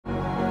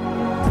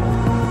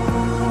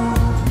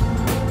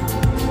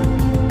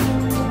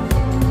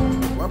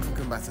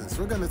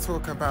going to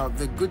talk about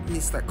the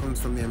goodness that comes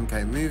from the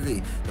MK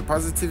movie, the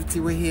positivity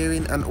we're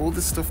hearing, and all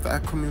the stuff that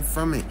are coming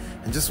from it,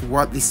 and just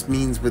what this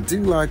means. But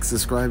do like,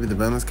 subscribe with the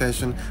bell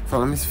notification,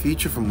 follow me in the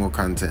future for more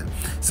content.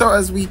 So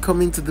as we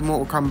come into the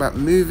Mortal Kombat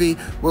movie,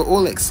 we're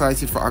all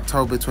excited for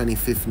October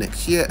 25th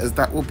next year, as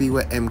that will be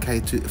where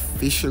MK2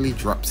 officially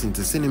drops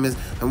into cinemas,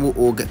 and we'll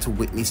all get to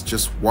witness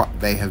just what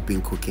they have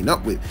been cooking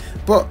up with.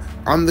 But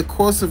on the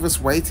course of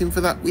us waiting for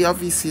that, we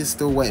obviously are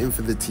still waiting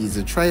for the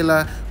teaser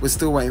trailer. We're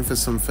still waiting for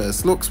some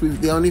first looks.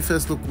 The only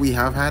first look we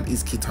have had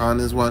is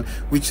Kitana's one,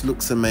 which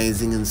looks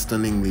amazing and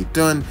stunningly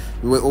done.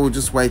 We're all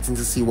just waiting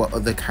to see what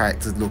other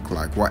characters look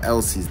like, what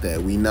else is there.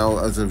 We know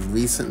as of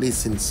recently,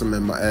 since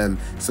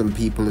some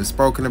people have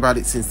spoken about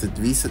it since the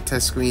recent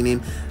test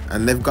screening,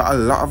 and they've got a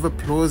lot of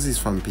applauses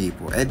from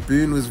people. Ed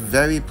Boon was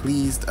very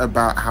pleased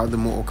about how the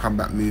Mortal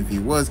Kombat movie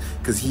was,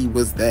 because he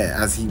was there,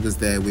 as he was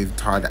there with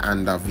Todd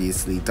and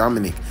obviously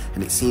Dominic,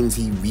 and it seems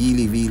he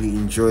really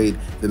enjoyed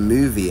the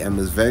movie and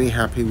was very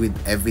happy with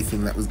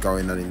everything that was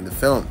going on in the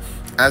film.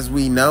 As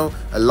we know,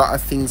 a lot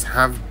of things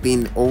have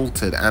been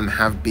altered and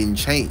have been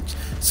changed,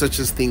 such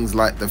as things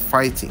like the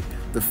fighting.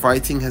 The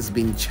fighting has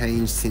been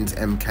changed since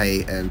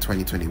MK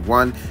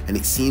 2021, and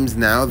it seems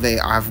now they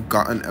have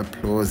gotten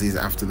applauses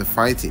after the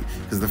fighting,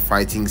 because the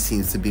fighting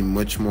seems to be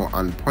much more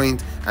on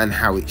point and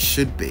how it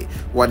should be.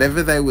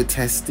 Whatever they were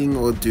testing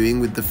or doing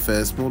with the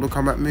first Mortal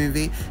Kombat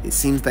movie, it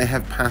seems they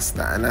have passed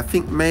that, and I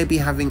think maybe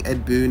having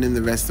Ed Boon and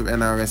the rest of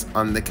NRS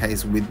on the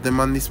case with them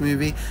on this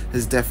movie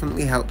has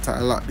definitely helped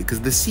out a lot, because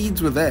the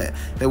seeds were there.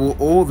 They were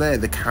all there.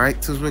 The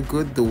characters were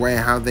good, the way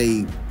how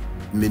they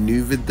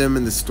maneuvered them,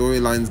 and the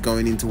storylines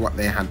going into what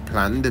they had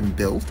planned and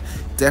built.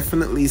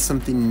 Definitely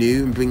something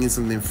new and bringing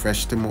something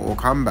fresh to Mortal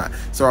Kombat.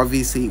 So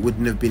obviously it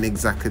wouldn't have been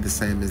exactly the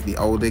same as the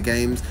older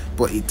games,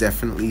 but it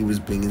definitely was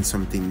bringing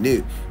something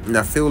new. And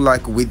I feel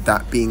like with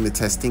that being the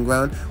testing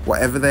ground,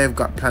 whatever they have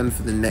got planned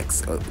for the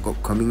next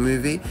upcoming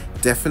movie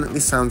definitely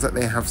sounds like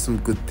they have some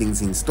good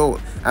things installed.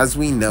 As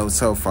we know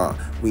so far,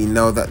 we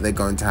know that they're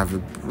going to have a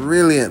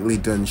brilliantly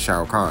done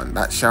Shao Kahn.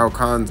 That Shao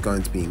Kahn's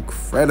going to be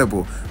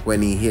incredible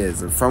when he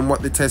hears, and from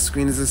what the test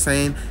screeners are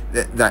saying,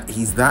 that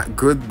he's that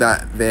good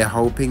that they're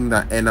hoping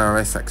that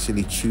NRS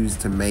actually choose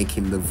to make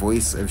him the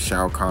voice of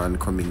Shao Kahn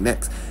coming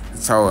next.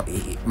 So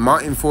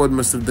Martin Ford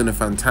must have done a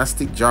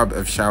fantastic job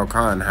of Shao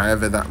Kahn,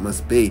 however that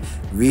must be.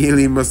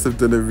 Really must have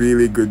done a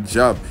really good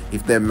job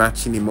if they're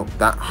matching him up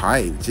that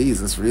high. Jeez,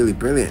 that's really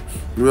brilliant.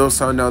 We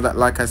also know that,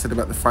 like I said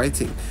about the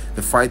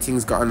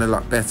fighting's gotten a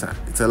lot better.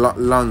 It's a lot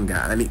longer,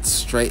 and it's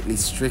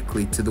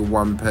strictly to the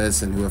one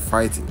person who are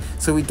fighting.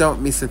 So we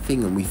don't miss a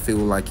thing, and we feel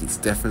like it's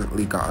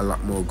definitely got a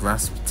lot more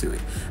grasp to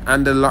it.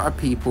 And a lot of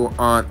people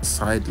aren't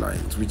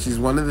sidelined, which is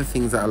one of the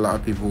things that a lot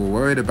of people were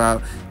worried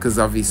about, because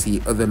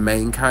obviously other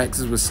main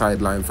characters were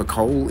sidelined for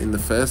Cole in the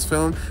first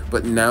film,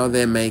 but now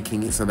they're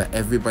making it so that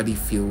everybody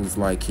feels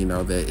like, you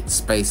know, they're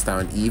spaced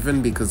out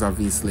even, because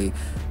obviously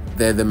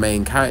they're the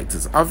main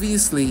characters.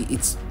 Obviously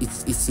it's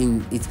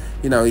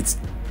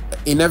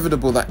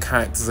inevitable that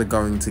characters are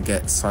going to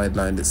get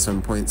sidelined at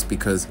some points,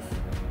 because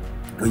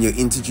when you're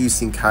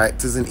introducing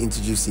characters and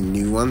introducing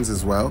new ones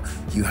as well,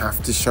 you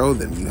have to show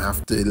them, you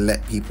have to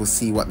let people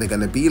see what they're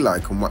going to be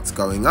like and what's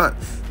going on.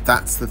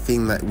 That's the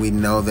thing that we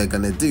know they're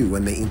going to do.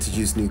 When they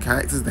introduce new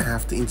characters, they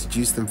have to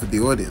introduce them for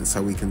the audience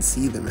so we can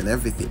see them and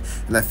everything.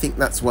 And I think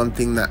that's one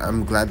thing that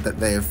I'm glad that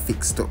they have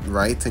fixed up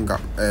right, and got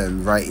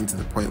right into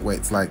the point where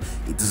it's like,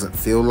 it doesn't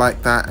feel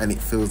like that, and it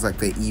feels like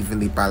they're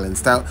evenly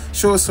balanced out.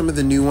 Sure, some of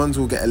the new ones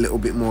will get a little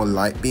bit more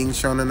light being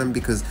shown on them,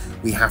 because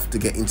we have to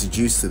get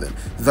introduced to them.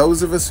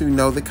 Those of us who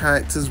know the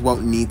characters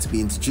won't need to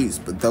be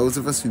introduced, but those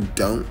of us who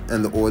don't,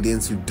 and the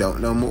audience who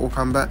don't know Mortal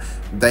Kombat,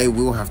 they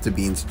will have to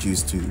be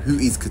introduced to who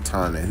is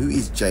Kitana, who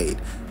is Jade,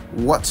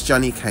 what's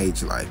Johnny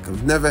Cage like,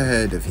 I've never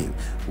heard of him,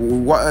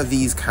 what are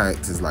these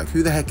characters like,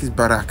 who the heck is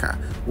Baraka,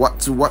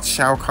 what's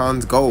Shao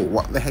Kahn's goal,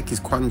 what the heck is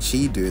Quan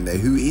Chi doing there,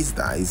 who is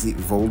that, is it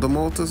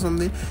Voldemort or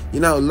something? You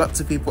know, lots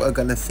of people are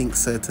going to think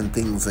certain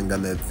things and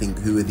going to think,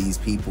 who are these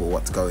people,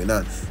 what's going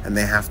on, and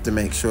they have to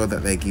make sure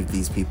that they give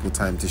these people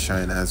time to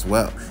shine as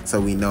well, so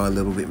we know a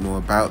little bit more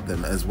about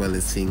them, as well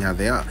as seeing how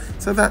they are.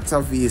 So that's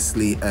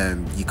obviously,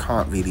 you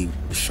can't really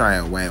shy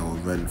away or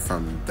run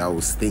from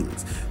those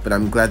things, but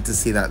I'm glad to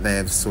see that they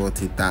have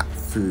sorted that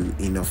through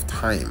enough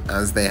time,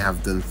 as they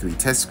have done 3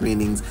 test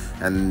screenings,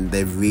 and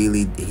they've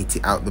really hit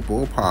it out the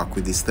ballpark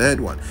with this third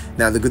one.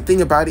 Now the good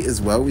thing about it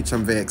as well, which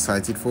I'm very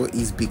excited for,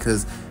 is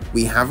because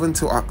we have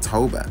until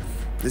October.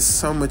 There's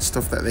so much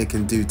stuff that they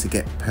can do to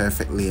get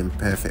perfectly and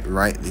perfect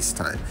right this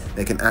time.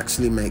 They can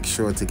actually make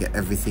sure to get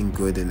everything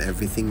good and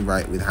everything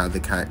right with how the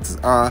characters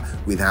are,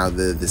 with how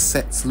the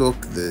sets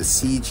look, the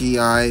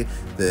CGI,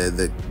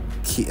 the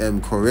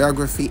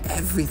choreography,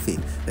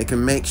 everything. They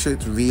can make sure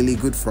it's really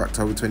good for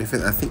October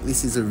 25th. I think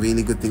this is a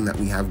really good thing that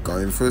we have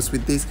going for us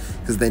with this,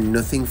 because then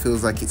nothing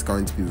feels like it's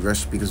going to be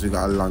rushed, because we've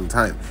got a long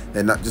time.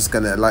 They're not just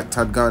gonna, like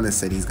Todd Garner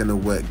said, he's gonna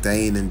work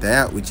day in and day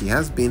out, which he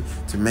has been,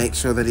 to make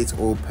sure that it's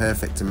all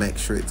perfect, to make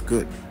sure it's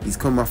good. He's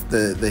come off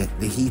the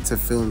heat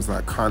of films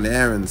like Con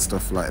Air and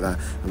stuff like that,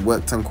 and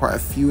worked on quite a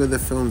few of the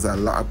films that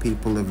a lot of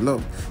people have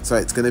loved. So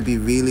it's going to be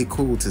really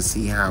cool to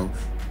see how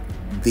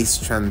this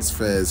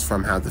transfers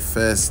from how the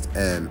first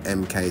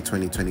MK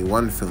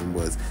 2021 film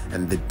was,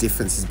 and the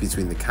differences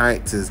between the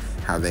characters,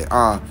 how they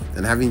are.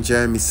 And having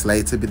Jeremy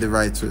Slater be the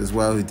writer as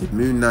well, who did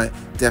Moon Knight,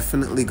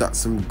 definitely got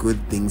some good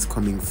things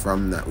coming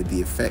from that, with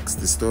the effects,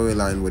 the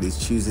storyline, what he's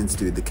choosing to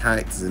do with the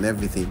characters and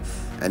everything.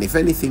 And if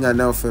anything, I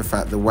know for a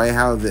fact the way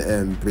how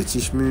the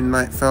British Moon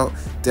Knight felt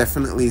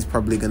definitely is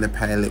probably going to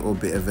pay a little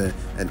bit of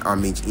an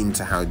homage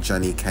into how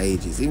Johnny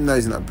Cage is, even though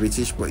he's not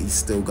British, but he's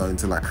still going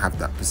to like have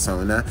that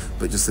persona,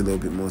 but just a little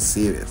bit more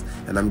serious.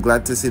 And I'm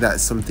glad to see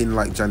that something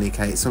like Johnny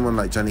Cage, someone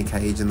like Johnny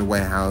Cage, and the way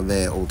how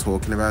they're all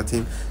talking about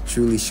him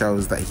truly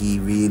shows that he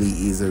really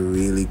is a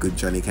really good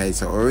Johnny Cage.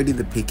 So already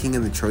the picking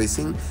and the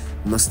choicing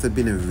must have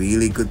been a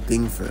really good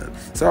thing for them.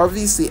 So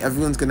obviously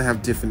everyone's going to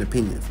have different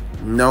opinions.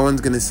 No one's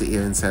going to sit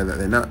here and say that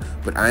they're not,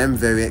 but I am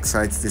very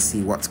excited to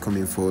see what's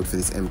coming forward for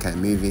this MK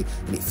movie,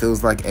 and it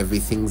feels like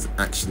everything's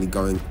actually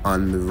going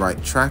on the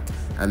right track,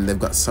 and they've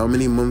got so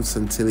many months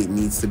until it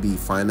needs to be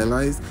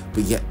finalized,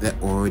 but yet they're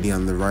already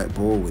on the right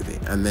ball with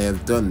it, and they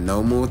have done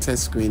no more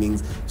test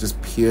screenings, just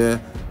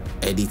pure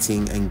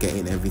editing and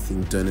getting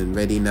everything done and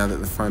ready. Now that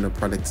the final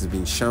product has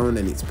been shown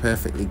and it's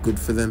perfectly good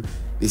for them,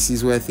 this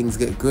is where things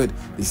get good.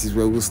 This is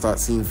where we'll start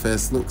seeing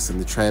first looks, and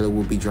the trailer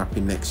will be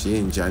dropping next year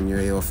in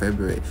January or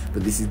February.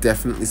 But this is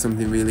definitely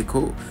something really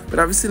cool. But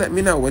obviously let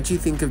me know, what do you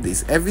think of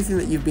this? Everything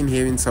that you've been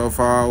hearing so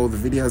far, all the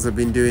videos I've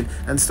been doing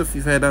and stuff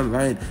you've heard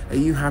online, are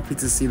you happy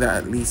to see that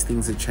at least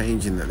things are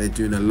changing, that they're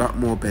doing a lot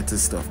more better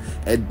stuff?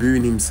 Ed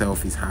Boon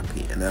himself is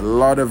happy, and a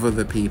lot of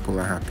other people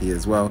are happy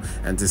as well,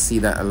 and to see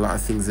that a lot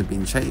of things have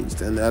been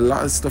changed, and a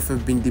lot of stuff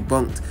have been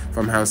debunked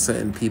from how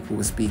certain people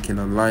were speaking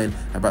online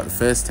about the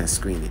first test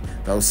screening.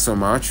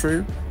 Some are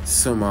true,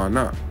 some are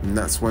not, and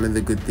that's one of the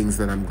good things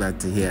that I'm glad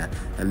to hear,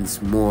 and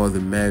it's more the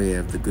merrier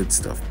of the good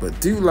stuff. But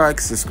do like,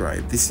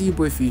 subscribe. This is your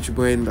boy Future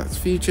Boy, and that's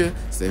Future.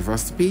 Stay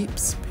frosty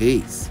peeps.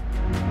 Peace.